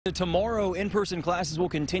Tomorrow, in-person classes will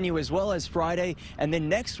continue as well as Friday, and then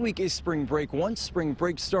next week is spring break. Once spring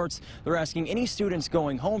break starts, they're asking any students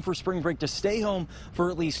going home for spring break to stay home for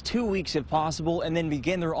at least 2 weeks if possible, and then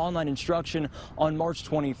begin their online instruction on March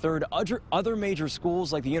 23rd. Other major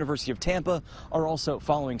schools like the University of Tampa are also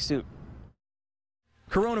following suit.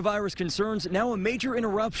 Coronavirus concerns now a major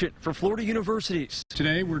interruption for Florida universities.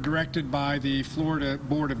 Today, we're directed by the Florida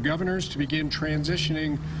Board of Governors to begin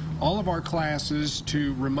transitioning all of our classes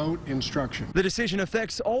to remote instruction. The decision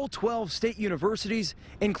affects all 12 state universities,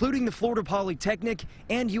 including the Florida Polytechnic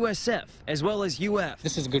and USF, as well as UF.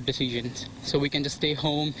 This is a good decision, so we can just stay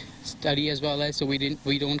home, study as well as so we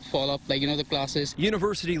don't fall off the classes.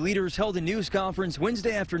 University leaders held a news conference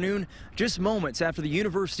Wednesday afternoon, just moments after the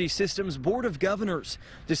University System's Board of Governors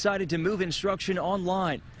decided to move instruction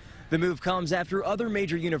online. The move comes after other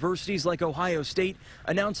major universities like Ohio State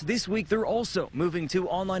announced this week they're also moving to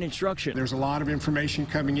online instruction. There's a lot of information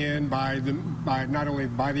coming in by not only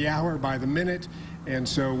by the hour, by the minute, and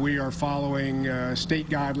so we are following state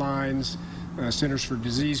guidelines, Centers for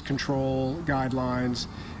Disease Control guidelines,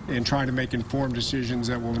 and trying to make informed decisions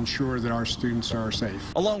that will ensure that our students are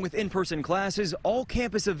safe. Along with in-person classes, all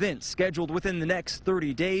campus events scheduled within the next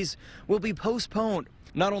 30 days will be postponed.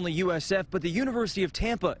 Not only USF, but the University of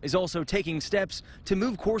Tampa is also taking steps to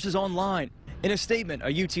move courses online. In a statement, a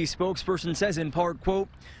UT spokesperson says in part, quote,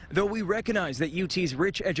 "Though we recognize that UT's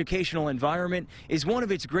rich educational environment is one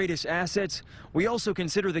of its greatest assets, we also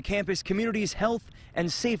consider the campus community's health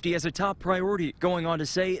and safety as a top priority." Going on to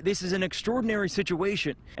say, this is an extraordinary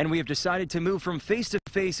situation, and we have decided to move from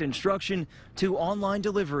face-to-face instruction to online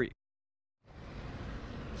delivery.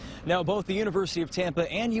 Now, both the University of Tampa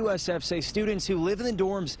and USF say students who live in the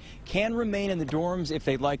dorms can remain in the dorms if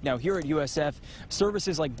they'd like. Now, here at USF,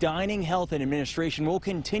 services like dining, health, and administration will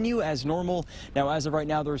continue as normal. Now, as of right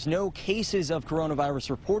now, there's no cases of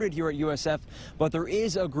coronavirus reported here at USF, but there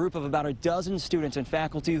is a group of about a dozen students and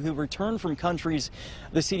faculty who return from countries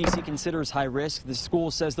the CDC considers high risk. The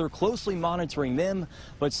school says they're closely monitoring them,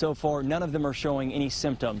 but so far, none of them are showing any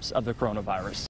symptoms of the coronavirus.